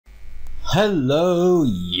Hello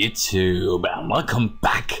YouTube and welcome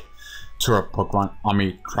back to our Pokemon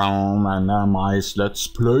Omicron Randomized Let's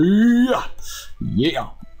Play.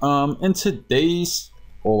 Yeah. In today's,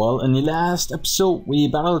 in the last episode we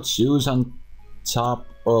battled Zeus on top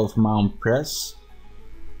of Mount Press.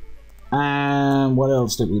 And what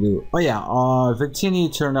else did we do? Oh yeah,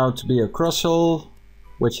 Victini turned out to be a Crustle,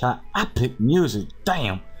 which had epic music,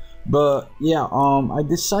 damn. But yeah, I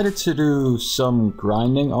decided to do some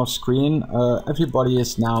grinding off screen. Everybody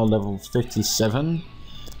is now level 57.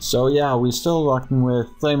 So yeah, we're still rocking with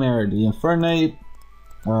Flameair the Infernape,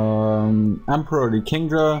 Emperor the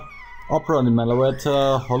Kingdra, Opera the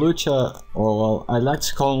Meloetta, Holucha, or well, I like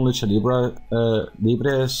to call him Lucha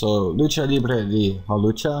Libre, so Lucha Libre the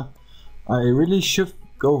Holucha. I really should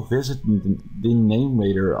go visit the name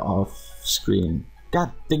raider off screen.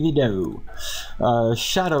 God diggy do.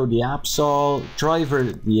 Shadow the Absol, Driver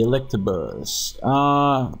the Electabuzz.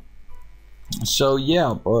 So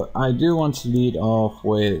yeah, but I do want to lead off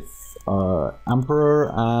with Emperor,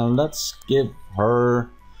 and let's give her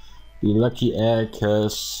the lucky egg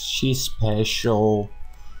cause she's special.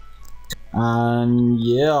 And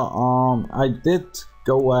yeah, I did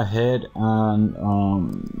go ahead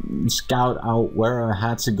and scout out where I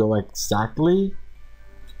had to go exactly.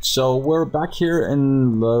 So we're back here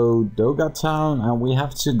in Lodoga Town, and we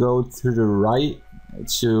have to go to the right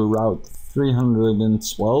to Route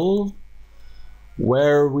 312,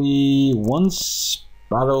 where we once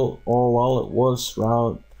battled, or well, it was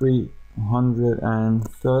Route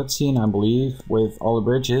 313, I believe, with all the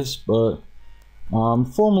bridges, but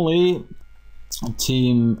formerly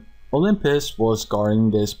Team Olympus was guarding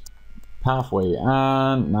this pathway,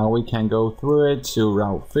 and now we can go through it to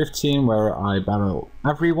Route 15 where I battle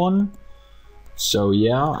everyone. So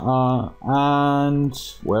yeah, and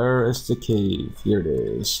where is the cave? Here it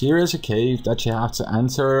is. Here is a cave that you have to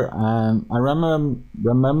enter, and I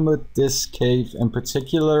remember this cave in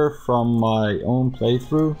particular from my own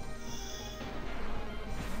playthrough.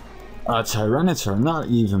 A Tyranitar, not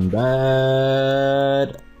even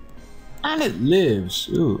bad, and it lives.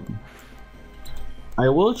 Ooh. I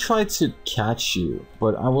will try to catch you,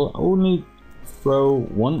 but I will only throw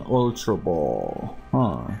one Ultra Ball.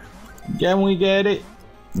 Huh. Can we get it?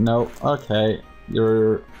 No. Okay.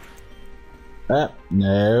 You're...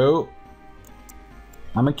 no.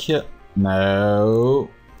 I'm a kid. No.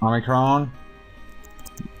 Omicron.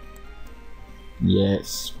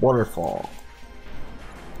 Yes. Waterfall.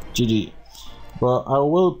 GG. But I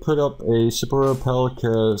will put up a Super Repel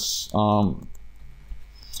because,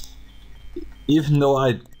 even though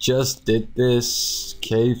I just did this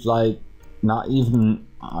cave like not even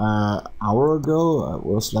an hour ago, it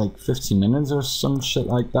was like 15 minutes or some shit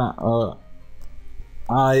like that,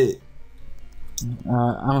 I'm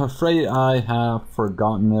afraid I have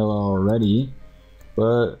forgotten it already,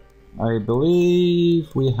 but I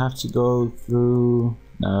believe we have to go through,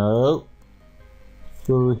 no,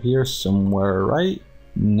 through here somewhere, right?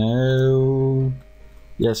 No,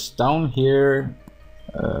 yes, down here.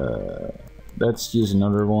 Let's use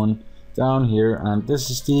another one down here, and this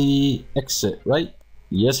is the exit, right?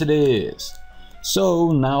 Yes, it is.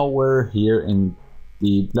 So now we're here in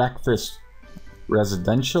the Blackfist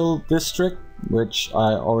residential district, which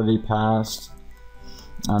I already passed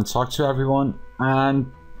and talked to everyone,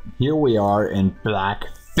 and here we are in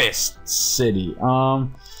Blackfist City.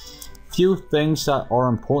 Few things that are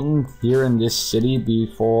important here in this city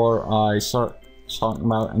before I start talking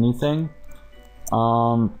about anything.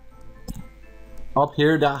 Up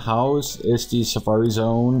here, that house is the Safari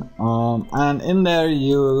Zone, and in there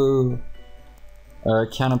you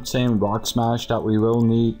can obtain Rock Smash that we will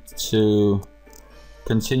need to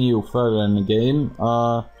continue further in the game.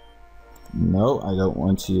 No, I don't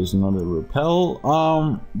want to use another Repel.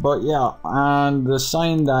 But yeah, and the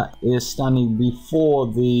sign that is standing before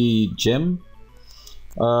the gym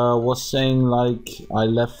was saying like I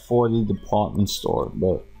left for the department store,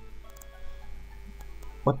 but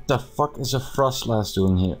what the fuck is a Frostlass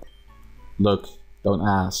doing here? Look, don't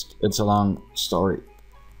ask. It's a long story.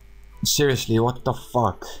 Seriously, what the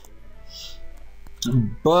fuck?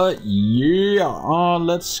 But yeah,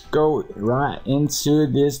 let's go right into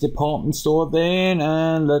this department store then,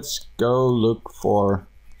 and let's go look for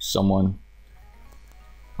someone.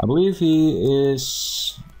 I believe he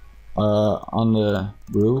is on the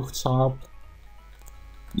rooftop.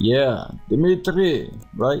 Yeah, Demetri,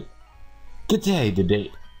 right? Good day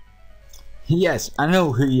today. Yes, I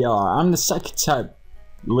know who you are. I'm the psychic type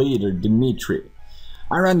leader, Demetri.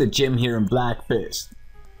 I run the gym here in Blackfist.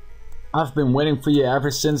 I've been waiting for you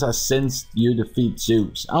ever since I sensed you defeat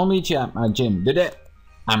Zeus. I'll meet you at my gym. Did it?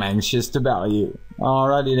 I'm anxious to battle you.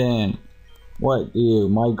 Alrighty then. What do you?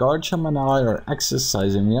 My guard chum and I are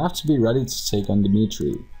exercising. We have to be ready to take on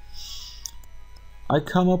Demetri. I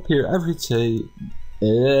come up here every day,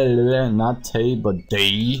 not day, but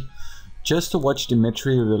day, just to watch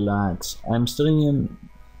Demetri relax. I'm studying him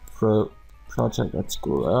for a project at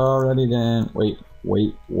school. Already then. Wait.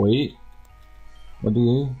 What do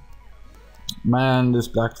you? Man, this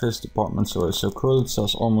Blackfish department store is so cool. It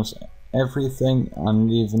sells almost everything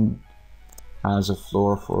and even has a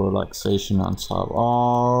floor for relaxation on top.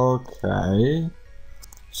 Okay.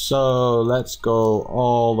 So let's go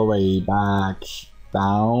all the way back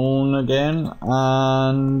down again,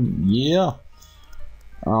 and yeah.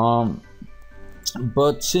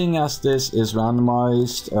 But seeing as this is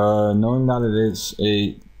randomized, knowing that it is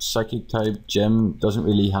a psychic type gym doesn't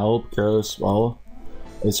really help because, well,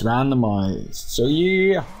 it's randomized. So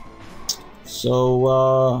yeah.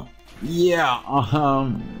 So yeah.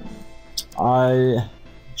 I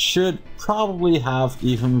should probably have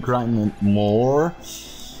even grinded more,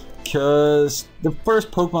 because the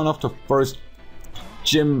first Pokemon of the first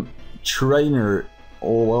gym trainer,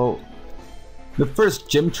 or well, the first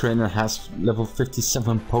gym trainer has level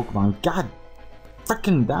 57 Pokemon. God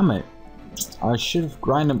freaking damn it. I should have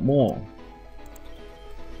grinded more.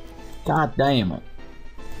 God damn it.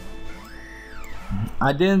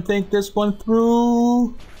 I didn't think this one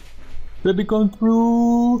through. Did it go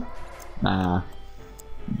through? Nah.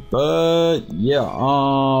 But yeah,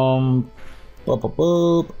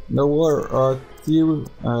 there were a few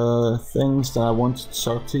things that I wanted to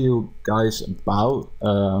talk to you guys about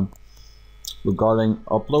regarding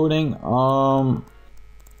uploading.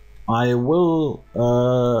 I will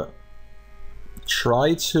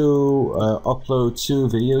try to upload 2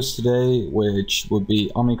 videos today, which would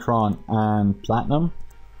be Omicron and Platinum,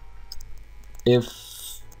 if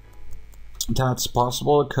that's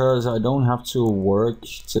possible, because I don't have to work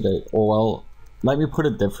today. Oh well, let me put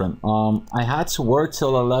it different. I had to work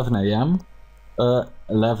till 11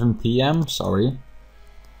 p.m. sorry,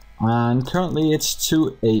 and currently it's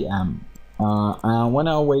 2 a.m. And when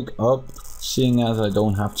I wake up, seeing as I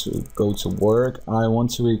don't have to go to work, I want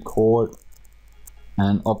to record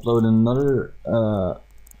and upload another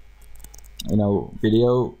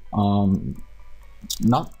video.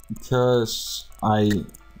 Not because I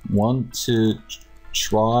want to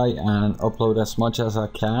try and upload as much as I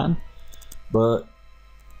can, but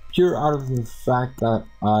pure out of the fact that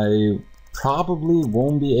I probably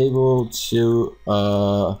won't be able to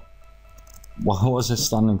why was it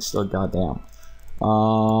standing still, goddamn.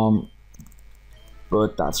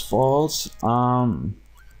 But that's false.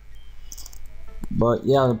 But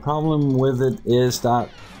yeah, the problem with it is that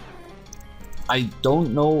I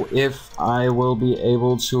don't know if I will be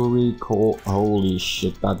able to record. Holy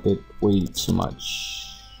shit, that did way too much.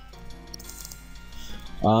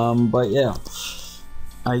 But yeah,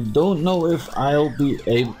 I don't know if I'll be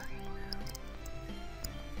able.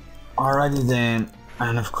 Alrighty then,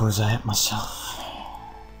 and of course I hit myself.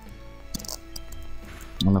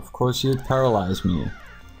 And of course you paralyzed me.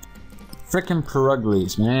 Frickin'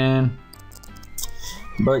 Peruglies, man.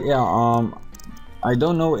 But yeah, I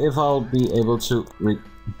don't know if I'll be able to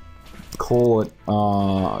record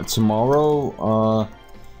tomorrow.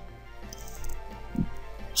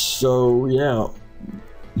 So yeah,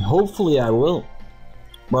 hopefully I will,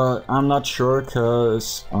 but I'm not sure,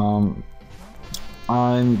 because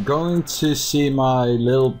I'm going to see my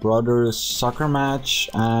little brother's soccer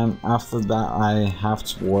match, and after that I have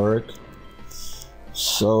to work.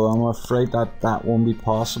 So I'm afraid that that won't be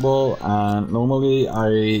possible, and normally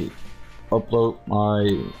I upload my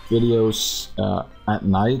videos at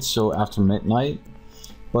night, so after midnight.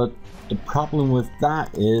 But the problem with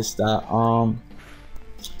that is that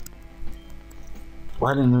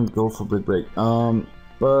why didn't I go for break?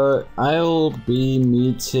 But I'll be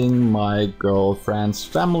meeting my girlfriend's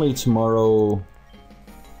family tomorrow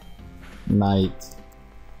night.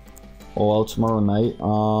 Oh well, tomorrow night.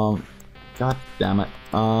 God damn it.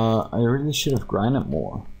 I really should have grinded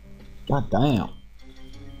more. God damn.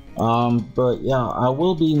 But yeah, I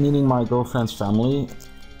will be meeting my girlfriend's family.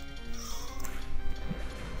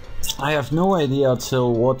 I have no idea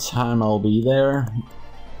till what time I'll be there.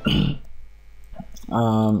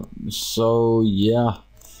 So yeah,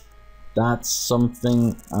 that's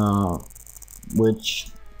something which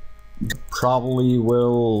probably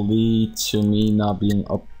will lead to me not being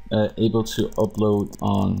able to upload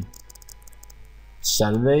on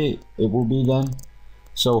Saturday. It will be then.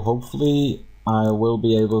 So hopefully I will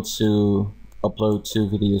be able to upload 2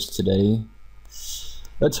 videos today.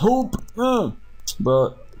 Let's hope.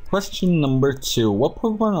 But question number 2: what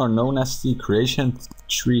Pokemon are known as the Creation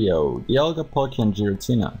Trio? Dialga, Palkia, and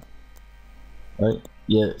Giratina. right?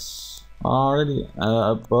 Yes. Already.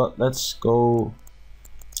 But let's go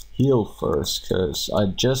heal first, cause I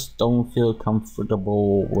just don't feel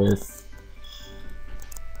comfortable with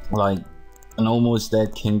like an almost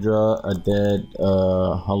dead Kindra, a dead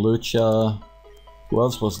Halucha. Who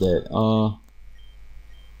else was dead?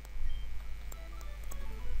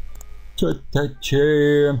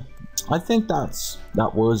 I think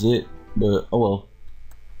that was it. But oh well.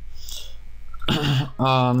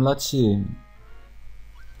 Let's see.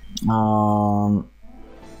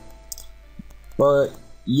 But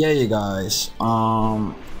yeah, you guys.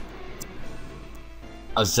 A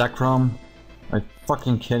Zekrom? Are you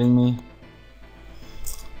fucking kidding me?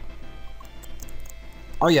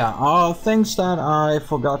 Oh yeah, things that I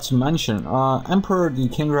forgot to mention. Emperor the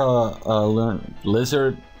Kingdra learned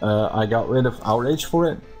Blizzard. I got rid of Outrage for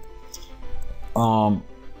it.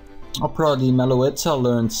 Opera the Meloetta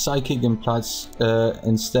learned Psychic implies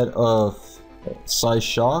instead of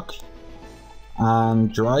Psyshock.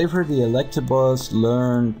 And Driver the Electabuzz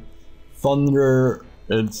learned Thunder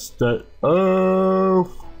instead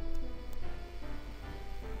of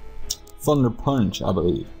Thunder Punch, I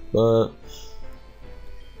believe. But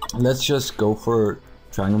let's just go for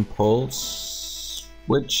Dragon Pulse,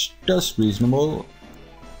 which does reasonable.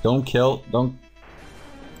 Don't kill, don't.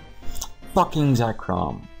 Fucking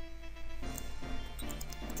Zekrom.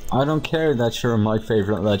 I don't care that you're my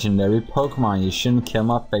favorite legendary Pokemon, you shouldn't kill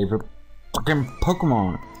my favorite fucking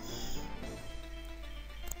Pokemon.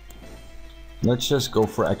 Let's just go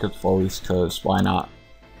for Echoed Follies, cause why not?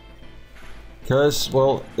 Cause,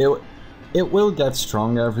 well, it will get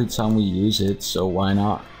stronger every time we use it, so why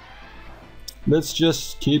not? Let's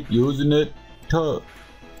just keep using it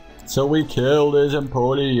so we kill this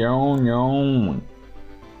Empoleon.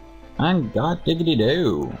 And god diggity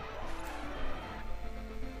do.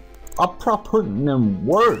 Opera putting in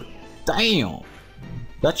work. Damn.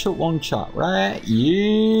 That's your one shot, right?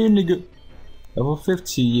 Yeah, nigga. Level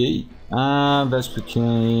 58.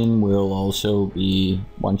 Vesperkane will also be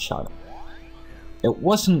one shot. It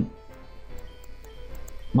wasn't.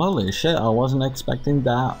 Holy shit, I wasn't expecting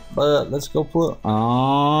that. But let's go for it.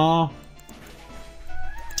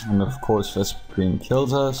 And of course, Vesperkane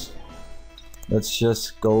kills us. Let's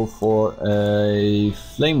just go for a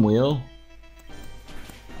Flame Wheel.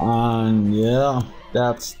 And yeah,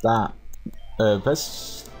 that's that. Well,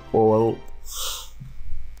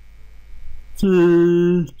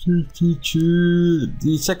 the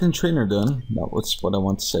second trainer done. That was what I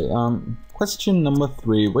want to say. Question number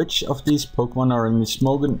 3. Which of these Pokemon are in the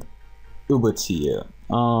Smogon Uber tier?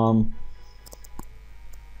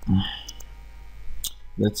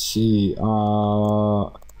 Let's see.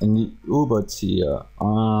 In the Uber tier.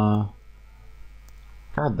 God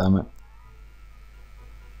damn it.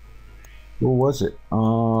 Who was it?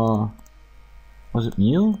 Was it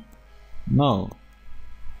Mew? No.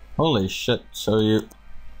 Holy shit, so you...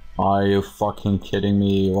 Are you fucking kidding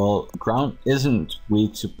me? Well, Ground isn't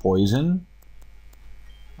weak to poison.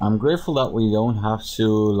 I'm grateful that we don't have to,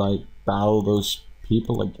 like, battle those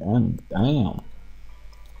people again. Damn.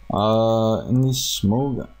 In the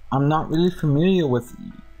Smogon... I'm not really familiar with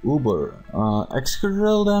Uber.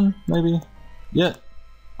 Excadrill then, maybe? Yeah.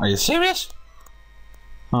 Are you serious?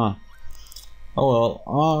 Huh. Oh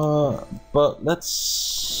well, but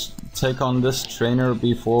let's take on this trainer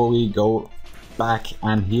before we go back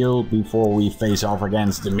and heal before we face off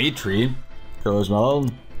against Demetri. Because, well...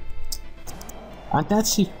 And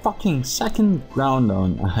that's the fucking second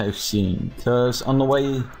Groudon I've seen. Because on the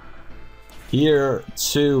way here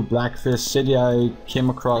to Blackfish City, I came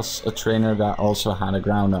across a trainer that also had a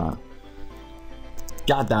Groudon.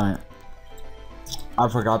 God damn it. I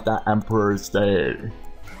forgot that Emperor's Day.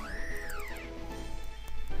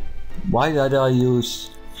 Why did I use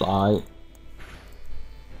Fly?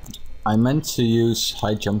 I meant to use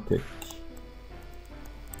High Jump Kick.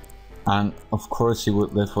 And of course he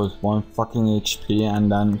would live with 1 fucking HP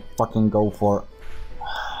and then fucking go for...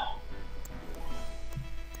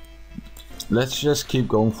 Let's just keep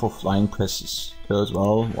going for Flying Presses. Because,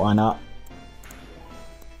 well, why not?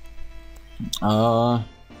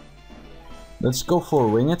 Let's go for a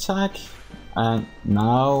Wing Attack. And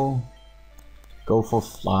now... Go for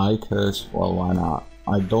Fly, cause, well, why not?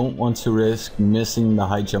 I don't want to risk missing the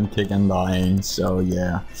High Jump Kick and dying, so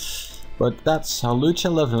yeah. But that's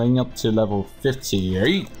Halucha leveling up to level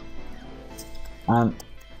 58. And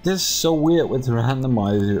this is so weird with the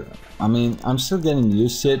randomizer. I mean, I'm still getting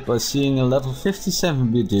used to it, but seeing a level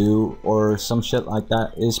 57 Bidoof or some shit like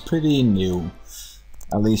that is pretty new.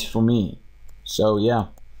 At least for me. So yeah.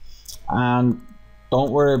 And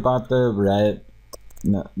don't worry about the red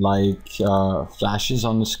like flashes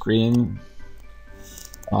on the screen.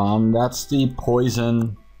 That's the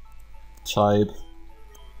poison type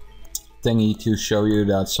thingy to show you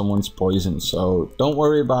that someone's poisoned, so don't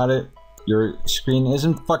worry about it. Your screen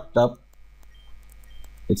isn't fucked up.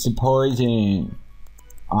 It's the poison.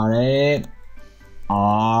 Alright.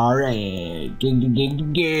 Alright.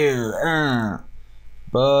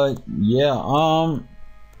 But yeah,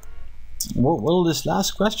 what will this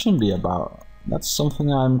last question be about? That's something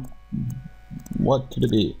what could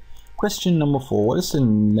it be? Question number 4. What is the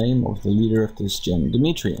name of the leader of this gym?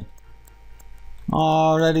 Demetri.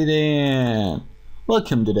 Alrighty then.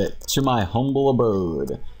 Welcome to my humble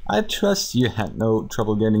abode. I trust you had no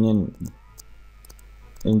trouble getting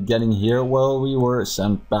getting here. Well, we were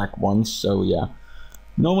sent back once, so yeah.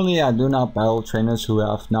 Normally I do not battle trainers who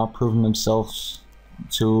have not proven themselves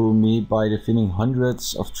to me by defeating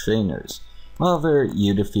hundreds of trainers. However,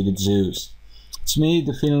 you defeated Zeus. To me,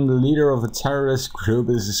 defeating the leader of a terrorist group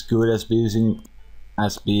is as good as beating I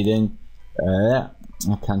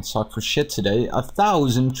can't talk for shit today,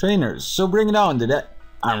 1,000 trainers. So bring it on, today.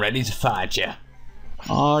 I'm ready to fight ya.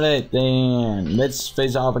 Alright then, let's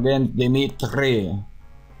face off against Demetri.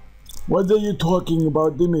 What are you talking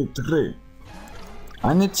about, Demetri?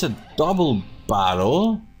 And it's a double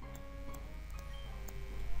battle?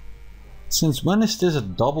 Since when is this a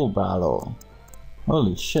double battle?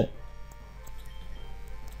 Holy shit.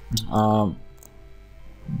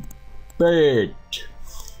 Bet.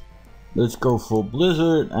 Let's go for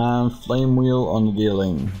Blizzard and Flame Wheel on the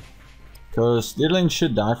Deerling. Because Deerling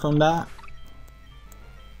should die from that.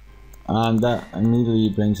 And that immediately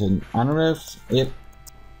brings in Anarift.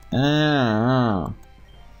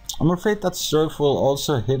 I'm afraid that Surf will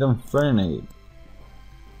also hit Infernate.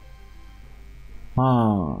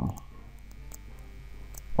 Oh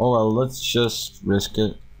well, let's just risk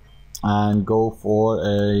it and go for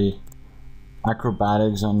a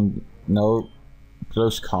acrobatics on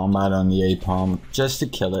close combat on the A-Palm just to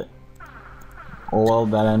kill it. Oh well,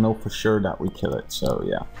 that I know for sure that we kill it, so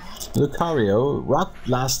yeah. Lucario, Rock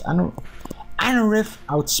Blast, Anarift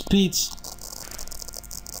outspeeds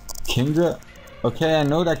Kingdra. Okay, I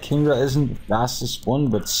know that Kingdra isn't the fastest one,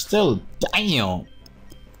 but still, damn!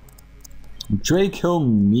 Draco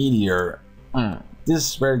Meteor.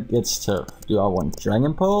 This is where it gets tough. Do I want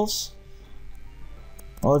Dragon Pulse?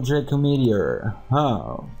 Or Draco Meteor?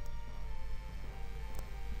 Huh.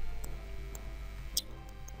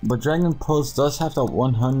 But Dragon Pulse does have that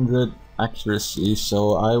 100 accuracy,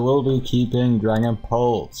 so I will be keeping Dragon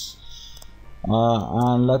Pulse.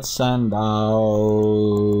 And let's send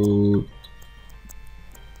out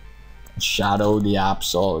Shadow the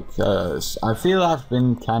Absol, because I feel I've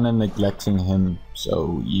been kind of neglecting him,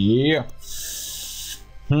 so yeah.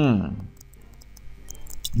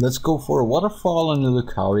 Let's go for a Waterfall on the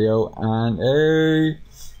Lucario and a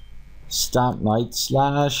Stab Night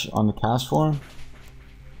Slash on the cast form.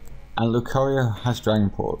 And Lucario has Dragon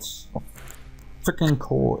Pulse. Of freaking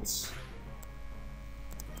course.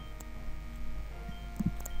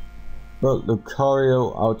 But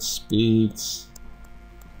Lucario outspeeds.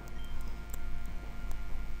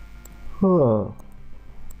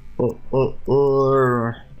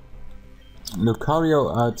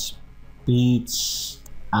 Lucario outspeeds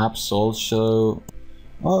Absol, so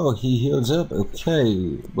oh, he heals up.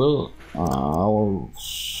 Okay, well,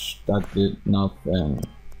 that did nothing.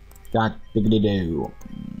 God diggity do.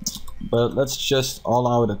 But let's just all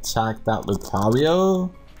out attack that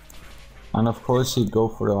Lucario, and of course he'd go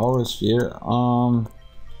for the Aura Sphere.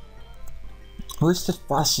 Who's the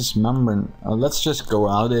fastest member? Let's just go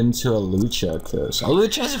out into a Lucha, because a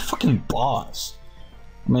Lucha is a fucking boss.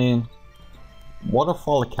 I mean,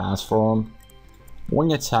 Waterfall cast form,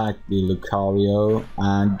 Wing Attack the Lucario,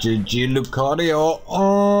 and GG Lucario.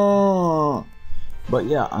 Oh! But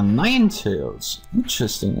yeah, a Ninetales.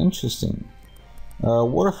 Interesting.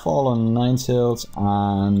 Waterfall on Ninetales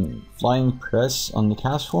and Flying Press on the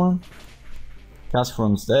cast form. Cast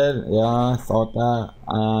form's dead. Yeah, I thought that.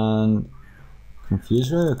 And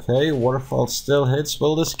Confuse Ray. Okay, Waterfall still hits.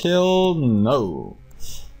 Will this kill? No.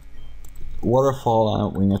 Waterfall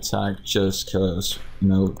and Wing Attack just cause,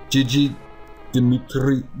 GG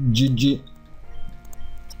Demetri, GG.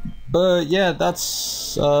 But yeah, that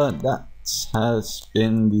has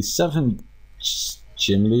been the 7th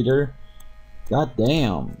gym leader. God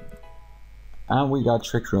damn. And we got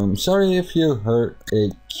Trick Room. Sorry if you heard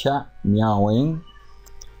a cat meowing.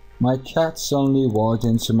 My cat suddenly walked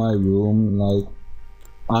into my room like,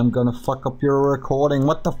 I'm gonna fuck up your recording.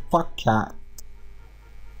 What the fuck, cat?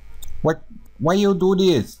 What? Why you do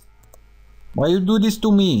this? Why you do this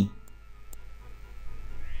to me?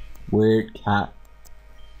 Weird cat.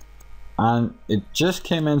 And it just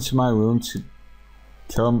came into my room to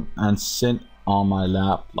come and sit on my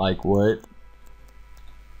lap. Like what?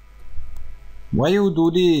 Why you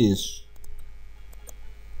do this?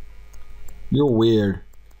 You're weird.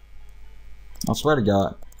 I swear to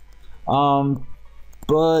God.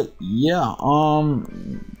 But yeah,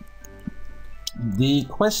 the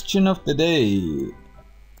question of the day.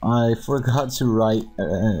 I forgot to write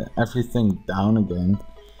everything down again.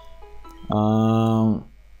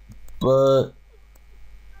 But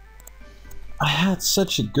I had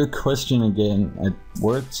such a good question again at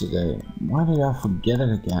work today. Why did I forget it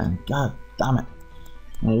again? God damn it.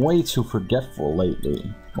 I'm way too forgetful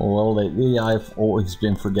lately. Well, lately I've always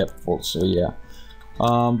been forgetful, so yeah.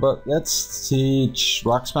 But let's teach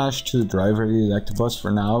Rock Smash to Driver Electabuzz for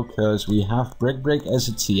now, because we have Brick Break as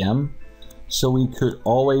a TM. So we could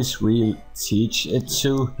always re-teach it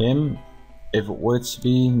to him if it were to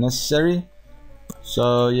be necessary.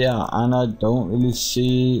 So yeah, and I don't really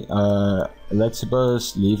see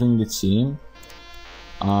Electabuzz leaving the team.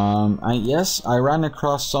 And yes, I ran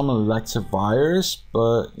across some Electivires,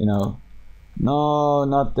 but you know, no,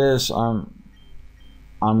 not this. I'm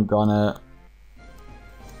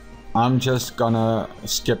just gonna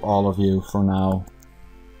skip all of you for now.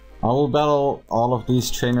 I will battle all of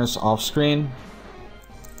these trainers off screen,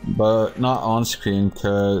 but not on screen,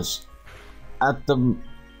 because at the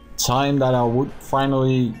time that I would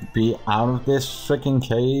finally be out of this freaking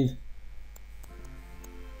cave,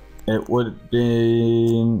 it would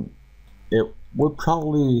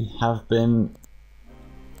probably have been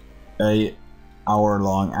a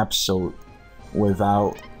hour-long episode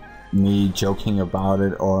without me joking about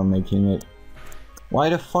it or making it. Why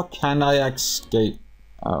the fuck can't I escape?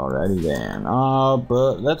 Alrighty then,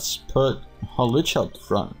 but let's put Haluch up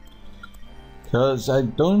front, because I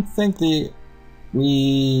don't think that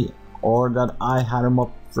I had him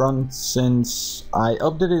up front since I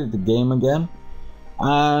updated the game again,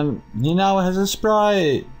 and he now has a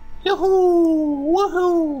sprite. Yoo-hoo!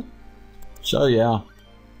 Woohoo! So yeah.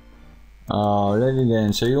 Alrighty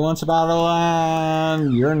then, so you want to battle,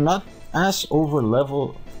 and you're not as over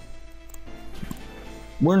level.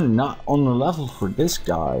 We're not on the level for this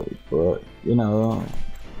guy, but you know,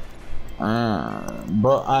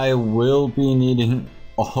 but I will be needing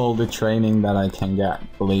all the training that I can get,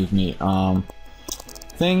 believe me.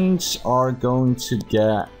 Things are going to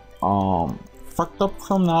get fucked up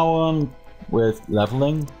from now on with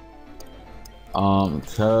leveling,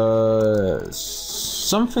 cause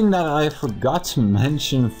something that I forgot to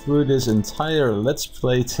mention through this entire let's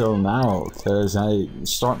play till now, cause I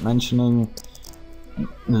start mentioning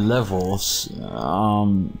levels.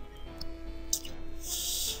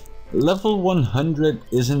 Level 100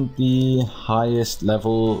 isn't the highest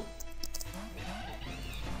level,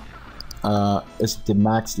 it's the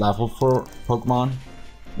max level for Pokemon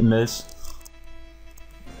in this.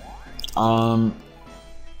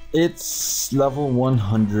 It's level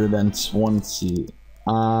 120,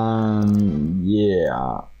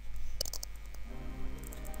 yeah.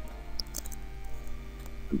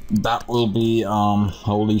 That will be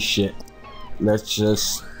holy shit. Let's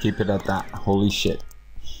just keep it at that. Holy shit.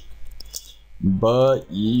 But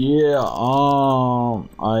yeah,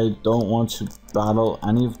 I don't want to battle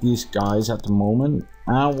any of these guys at the moment,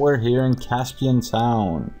 and we're here in Caspian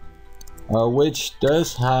Town, which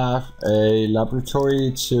does have a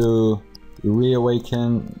laboratory to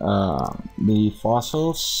reawaken the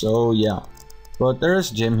fossils. So yeah, but there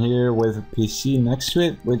is a gym here with a PC next to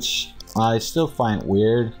it, which I still find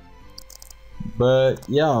weird. But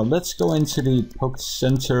yeah, let's go into the Poke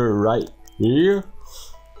Center right here.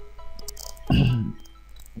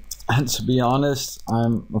 And to be honest,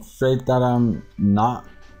 I'm afraid that I'm not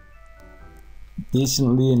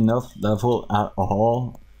decently enough level at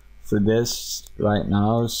all for this right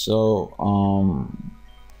now, so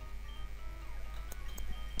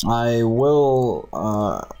I will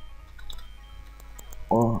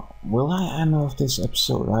or will I end off this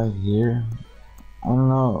episode right here? I don't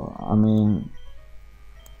know. I mean,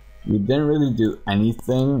 we didn't really do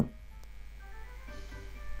anything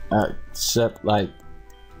except like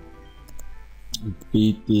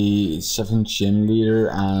beat the 7th gym leader,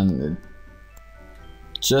 and it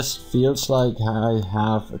just feels like I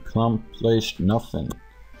have accomplished nothing.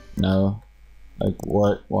 No, like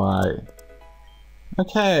what? Why?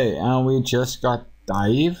 Okay, and we just got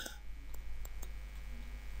dive.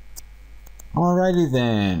 Alrighty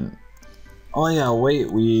then. Oh yeah,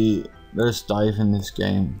 wait, there's dive in this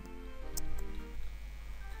game.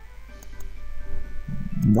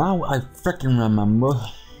 Now I freaking remember.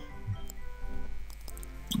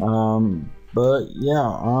 But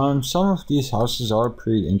yeah, some of these houses are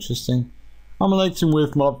pretty interesting. I'm electing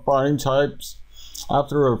with modifying types.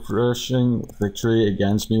 After a refreshing victory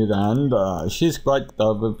against Miranda, she's quite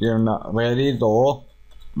tough if you're not ready though.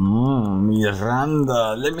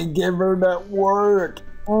 Miranda, let me give her that work.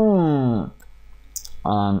 An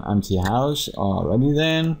empty house already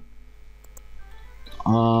then.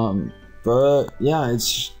 But yeah,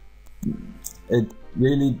 it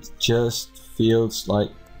really just feels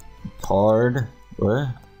like hard. What?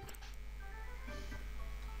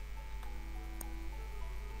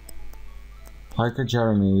 Hiker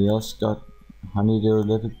Jeremy just got honeydew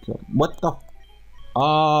living. What the?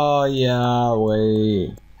 Oh yeah,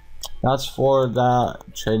 wait. That's for that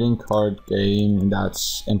trading card game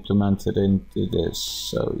that's implemented into this.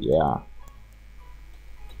 So yeah.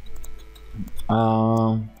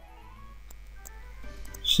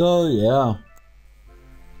 So yeah.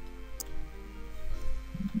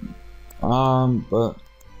 But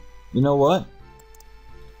you know what?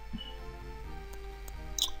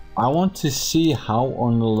 I want to see how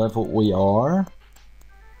on the level we are.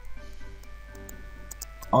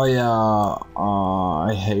 Oh yeah,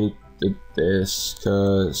 I hated this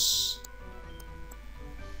because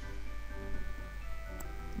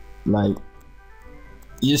like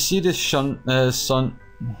you see the sun,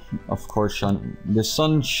 of course, the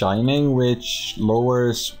sun shining, which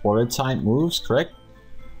lowers water type moves, correct?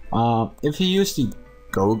 If you use the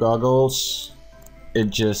go goggles, it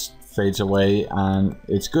just fades away and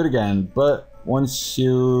it's good again. But once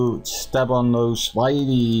you step on those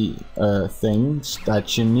whitey things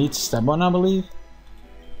that you need to step on, I believe,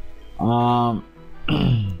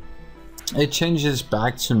 it changes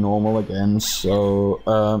back to normal again. So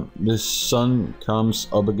the sun comes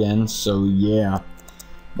up again. So yeah,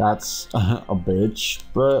 that's a bitch.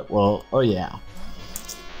 But well, oh yeah.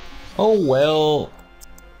 Oh well.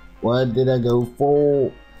 What did I go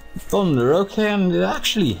for? Thunder, okay, and it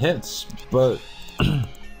actually hits, but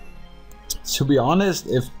to be honest,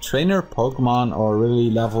 if trainer Pokemon are really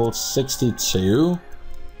level 62,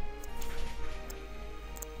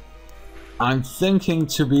 I'm thinking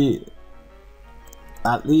to be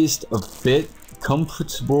at least a bit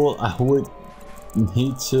comfortable, I would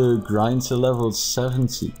need to grind to level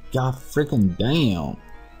 70. God freaking damn.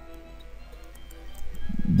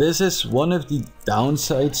 This is one of the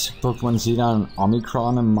downsides to Pokemon Zeta and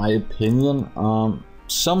Omicron, in my opinion.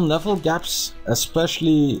 Some level gaps,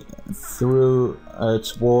 especially through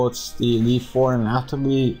towards the Elite 4 and after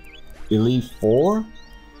the Elite 4,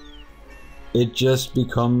 it just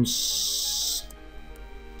becomes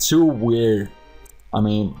too weird. I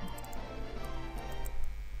mean,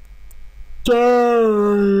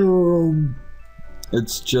 damn!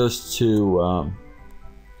 It's just too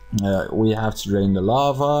we have to drain the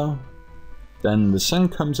lava, then the sun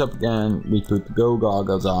comes up again, we put the go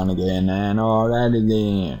goggles on again, and all that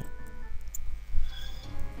again.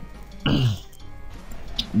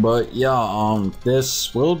 But yeah,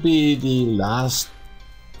 this will be the last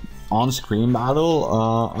on-screen battle.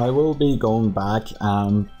 I will be going back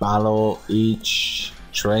and battle each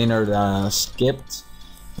trainer that I skipped,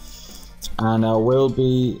 and I will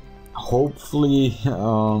be hopefully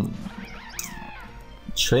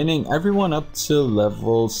training everyone up to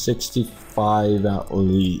level 65 at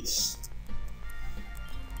least,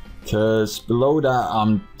 because below that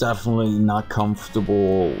I'm definitely not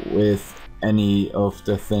comfortable with any of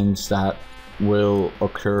the things that will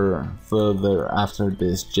occur further after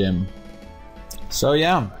this gym. So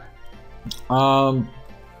yeah,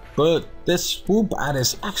 but this Swoobat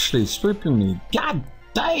is actually sweeping me. God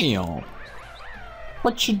damn,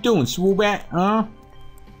 what you doing, Swoobat, huh?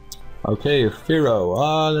 Okay,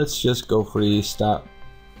 Firo, let's just go for the stat.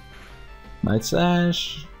 Night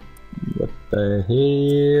Slash. What the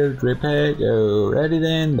hell? Drip Head, already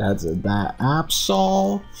then, that's that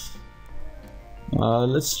Absol.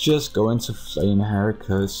 Let's just go into Flame Hair,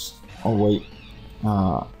 cause, oh wait,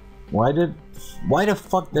 why the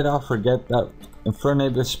fuck did I forget that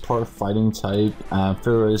Infernape is part fighting type,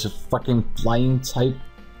 Firo is a fucking flying type?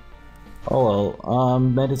 Oh well,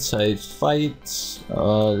 meditate, fight,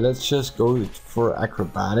 let's just go for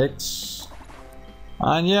acrobatics.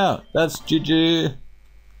 And yeah, that's GG.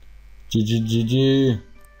 GG.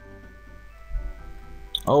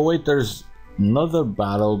 Oh wait, there's another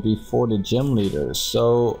battle before the gym leader,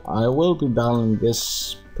 so I will be battling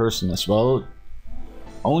this person as well.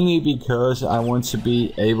 Only because I want to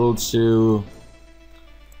be able to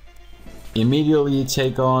immediately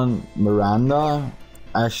take on Miranda,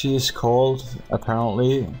 as she is called,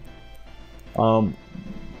 apparently.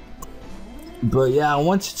 But yeah, I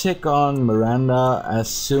want to take on Miranda as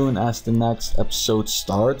soon as the next episode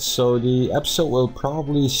starts. So the episode will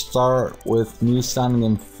probably start with me standing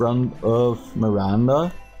in front of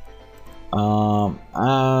Miranda.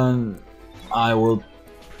 And I will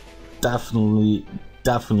definitely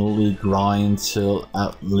grind till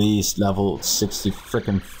at least level 60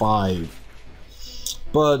 freaking 5.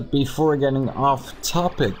 But before getting off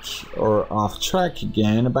topic or off track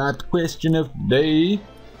again about the question of the day,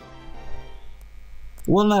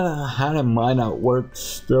 one that I had in mind at work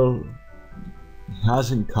still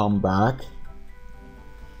hasn't come back.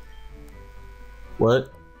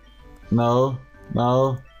 What? No.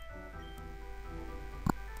 I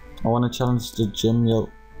want to challenge the gym, yo.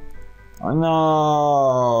 No,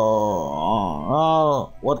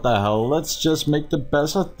 what the hell? Let's just make the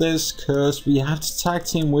best of this, cause we have to tag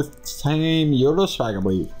team with Team Yodoswag, I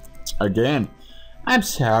believe. Again, I'm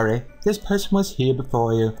sorry, this person was here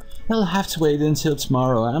before you. You'll have to wait until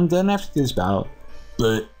tomorrow. I'm done after this battle.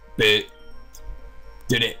 But did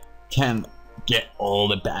it? Can't get all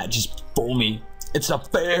the badges before me. It's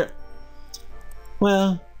not fair.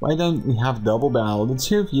 Well, why don't we have double battle? The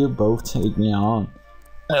two of you both take me on.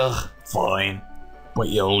 Ugh, fine. But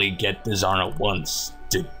you only get this honor once.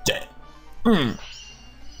 Today.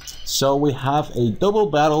 So we have a double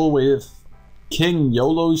battle with King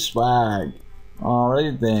YOLO Swag.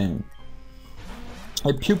 Alright then.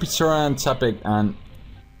 A Pupitura and Tepic and...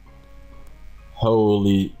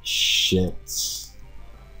 Holy shit.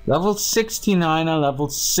 Level 69 and level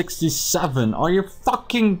 67. Are you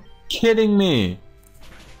fucking kidding me?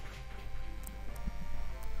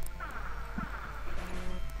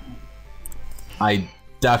 I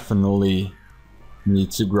definitely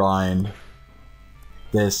need to grind.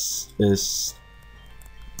 This is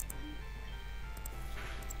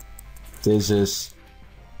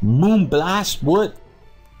Moonblast.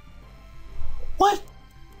 What?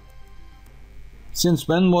 Since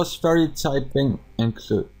when was fairy typing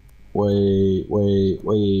included? Wait.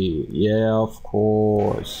 Yeah, of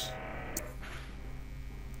course.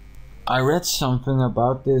 I read something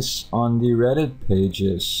about this on the Reddit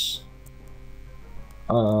pages.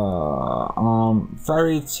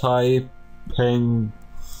 Fairy typing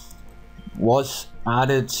was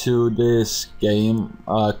added to this game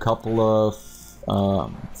a couple of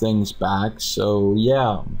things back, so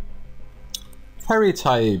yeah. Fairy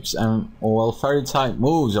types and, well, fairy type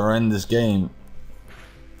moves are in this game.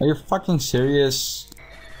 Are you fucking serious?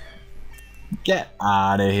 Get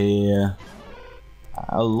out of here.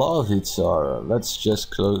 I love it, Sora. Let's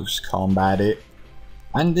just close combat it.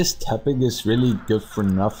 And this Tepic is really good for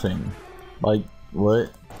nothing. Like,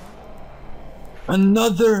 what?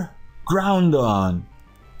 Another Groundon!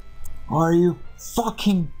 Are you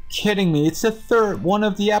fucking kidding me? It's the third one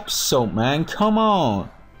of the episode, man. Come on!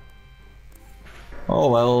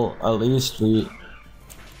 Oh well, at least we...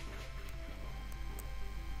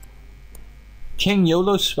 King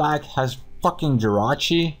YOLO Swag has fucking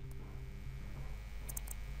Jirachi?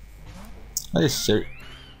 Are you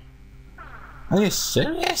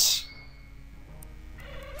serious?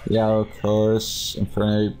 Yeah, of course.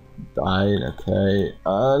 Inferno died, okay.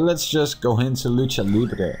 Let's just go into Lucha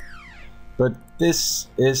Libre. But this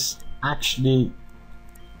is actually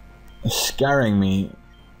scaring me.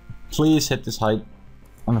 Please hit this height.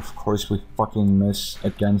 And of course we fucking miss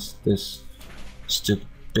against this stupid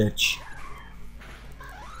bitch.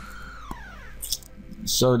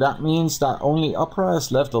 So that means that only Opera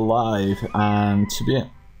is left alive, and to be...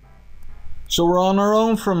 So we're on our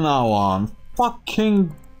own from now on.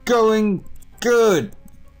 Fucking going good.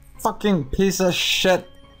 Fucking piece of shit.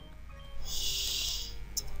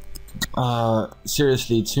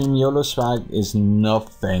 Seriously, Team YOLO Swag is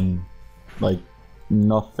nothing. Like,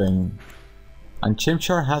 nothing. And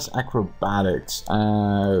Chimchar has acrobatics.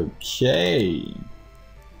 Okay.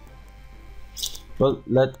 But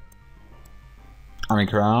let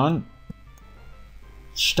Omicron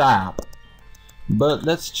stop. But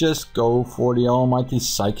let's just go for the almighty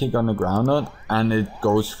psychic on the ground, and it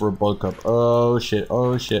goes for bulk up. Oh shit,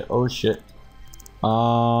 oh shit, oh shit.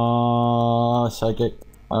 Psychic.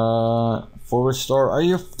 Full restore. Are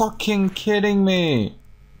you fucking kidding me?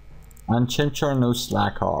 And Chimchar no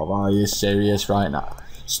slack off. Are you serious right now?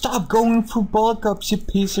 Stop going for bulk ups, you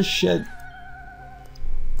piece of shit.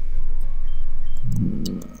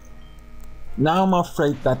 Now I'm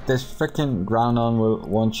afraid that this freaking Groundon will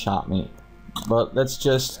one-shot me. But let's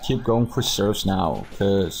just keep going for serves now,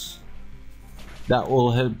 because that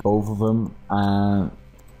will hit both of them, and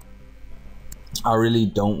I really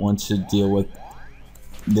don't want to deal with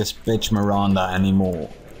this bitch Miranda anymore.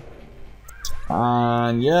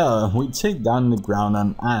 And yeah, we take down the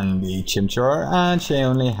Groundon and the Chimchar, and she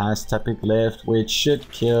only has Tepic left, which should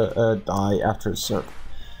die after a serve.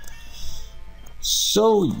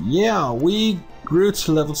 So yeah, we grew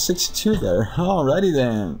to level 62 there. Alrighty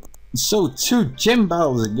then. So 2 gym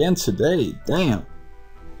battles again today, damn.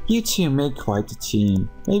 You two make quite the team.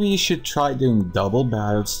 Maybe you should try doing double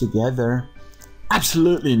battles together.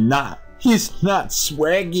 Absolutely not. He's not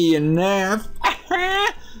swaggy enough.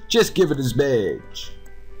 Just give it his badge.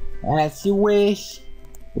 As you wish.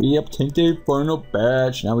 We obtained the final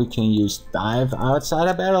badge. Now we can use dive outside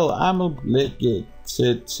of battle. I'm obligated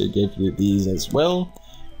to give you these as well.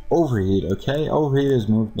 Overheat, okay? Overheat is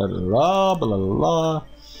moved, blah blah blah blah blah.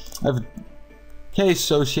 Okay,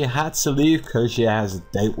 so she had to leave because she has a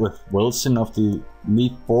date with Wilson of the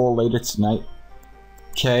Elite Four later tonight.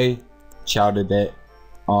 Okay, shouted it.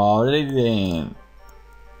 Alrighty then.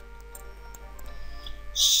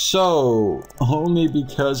 So, only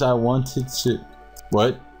because I wanted to...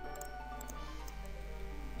 What?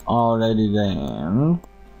 Alrighty then.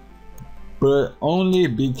 But only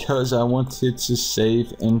because I wanted to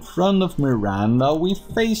save in front of Miranda, we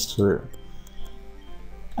faced her.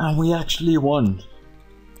 And we actually won.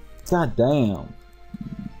 God damn.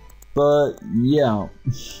 But yeah.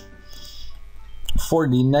 For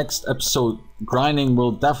the next episode, grinding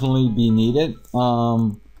will definitely be needed.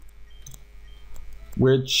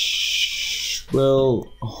 Which will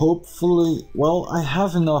hopefully... Well, I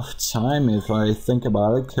have enough time if I think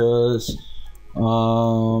about it, because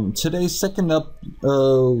today's second up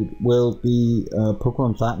will be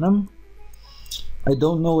Pokemon Platinum. I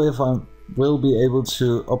don't know if I will be able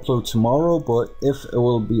to upload tomorrow, but if it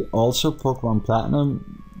will be also Pokemon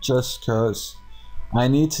Platinum, just because I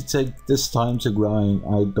need to take this time to grind.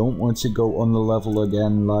 I don't want to go on the level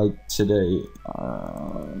again like today.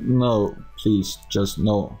 No, please, just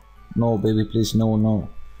no. No, baby, please, no.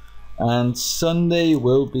 And Sunday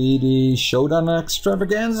will be the Showdown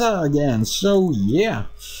Extravaganza again, so yeah.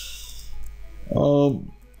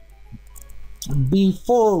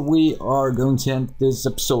 Before we are going to end this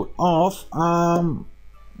episode off,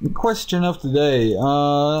 question of the day.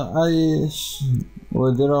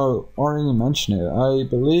 Well, did I already mention it? I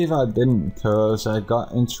believe I didn't, because I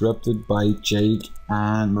got interrupted by Jake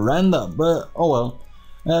and Miranda, but oh well.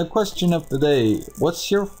 Question of the day. What's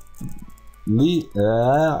your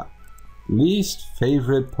least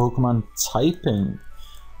favorite Pokemon typing?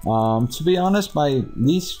 To be honest, my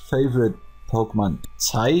least favorite Pokemon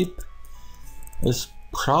type is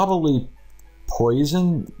probably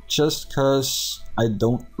poison, just because I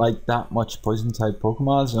don't like that much poison type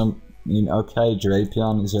Pokemon. I mean, okay,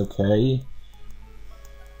 Drapion is okay.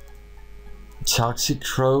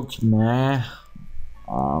 Toxicroak, meh.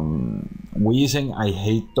 Weezing, I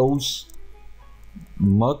hate those.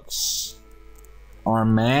 Mux are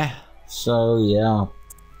meh. So yeah,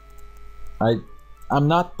 I'm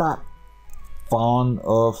not that fond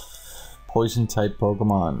of poison type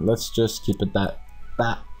Pokemon. Let's just keep it that.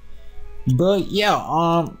 But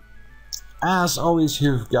yeah, as always,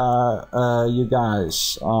 you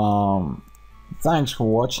guys, thanks for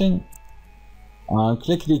watching.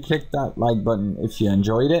 Clickety click that like button if you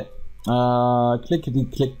enjoyed it. Clickety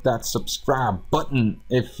click that subscribe button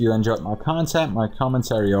if you enjoyed my content, my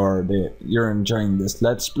commentary, or you're enjoying this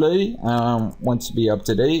let's play, want to be up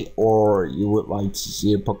to date, or you would like to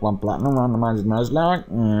see a Pokemon Platinum Randomized Nuzlocke.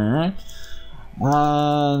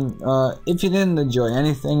 And if you didn't enjoy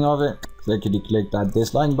anything of it, clickety click that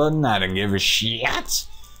dislike button. I don't give a shit.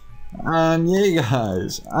 And yeah,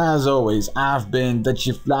 guys, as always, I've been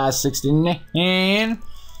DutchyFly69,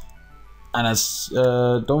 and as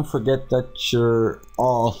don't forget that you're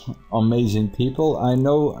all amazing people. I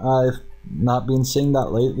know I've not been saying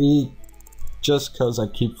that lately, just cause I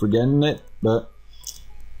keep forgetting it, but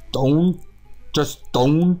don't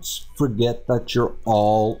forget that you're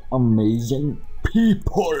all amazing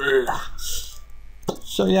people.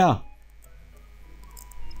 So yeah,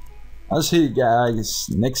 I'll see you guys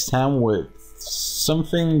next time with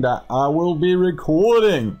something that I will be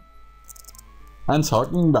recording and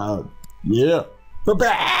talking about. Yeah, bye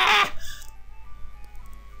bye.